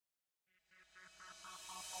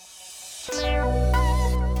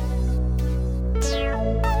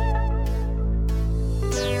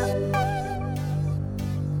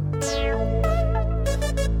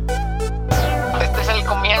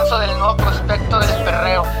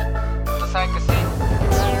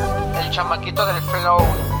chamaquito del flow,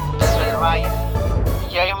 desde el valle,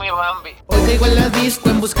 Jeymi Bambi. Hoy caigo en la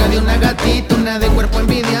disco en busca de una gatita, una de cuerpo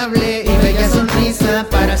envidiable y bella sonrisa,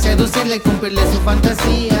 para seducirla y cumplirle su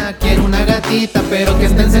fantasía. Quiero una gatita pero que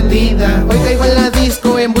esté encendida. Hoy caigo en la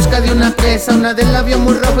disco en busca de una presa, una de labio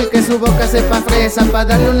muy rojo y que su boca sepa fresa, para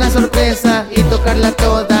darle una sorpresa y tocarla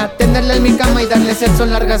toda, tenerla en mi cama y darle sexo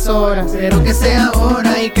en largas horas. Pero que sea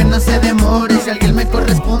ahora y que no se demore, si alguien me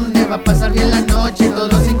corresponde va a pasar bien la noche,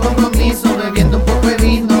 todo sin compromiso, bebiendo un poco de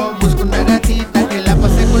vino. Busco una gatita que la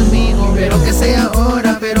pase conmigo, pero que sea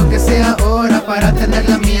ahora, para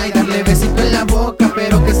tenerla mía y darle besito en la boca.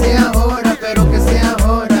 Pero que sea ahora,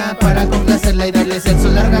 para complacerla y darle sexo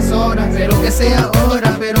en largas horas. Pero que sea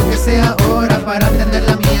ahora, para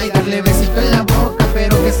tenerla mía y darle besito en la boca.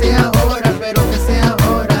 Pero que sea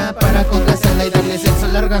ahora, para complacerla y darle sexo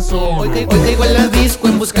en largas horas. Hoy caigo en la disco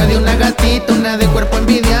en busca de una gatita, una de cuerpo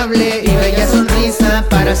envidiable y bella sonrisa,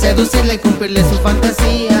 para seducirla y cumplirle su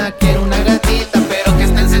fantasía. Quiero una gatita pero que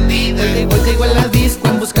esté encendida. Hoy caigo en la disco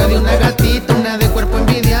en busca de una gatita, una de cuerpo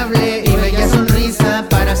envidiable y bella sonrisa,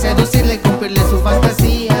 para seducirla y cumplirle su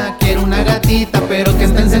fantasía. Quiero una gatita pero que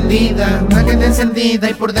esté encendida, una que esté encendida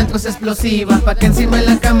y por dentro es explosiva, pa' que encima en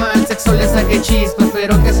la cama al sexo le saque chispas,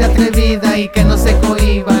 pero que sea atrevida y que no se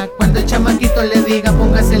cohiba. Cuando el chamaquito le diga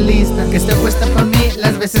póngase lista, que esté puesta pa' mí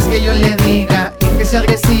las veces que yo le diga, y que sea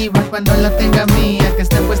agresiva cuando la tenga mía, que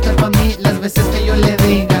esté puesta pa' mí las veces que yo le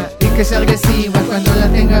diga, y que sea agresiva cuando la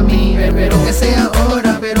tenga mía. Pero que sea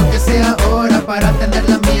ahora, para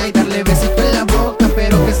tenerla mía y darle besito en la boca.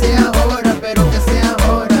 Pero que sea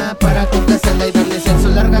ahora, para complacerla y darle sexo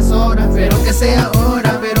largas horas. Pero que sea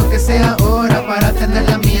ahora, para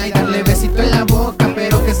tenerla mía y darle besito en la boca.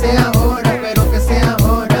 Pero que sea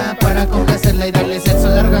ahora, para complacerla y darle sexo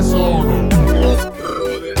largas horas.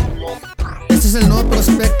 Este es el nuevo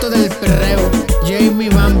prospecto del perreo, Jeymi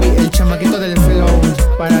Bambi, el chamaquito del flow.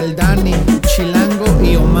 Para el Dani, Chilango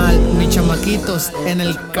y Omar, mis chamaquitos en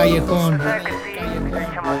el callejón.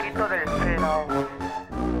 El chamaquito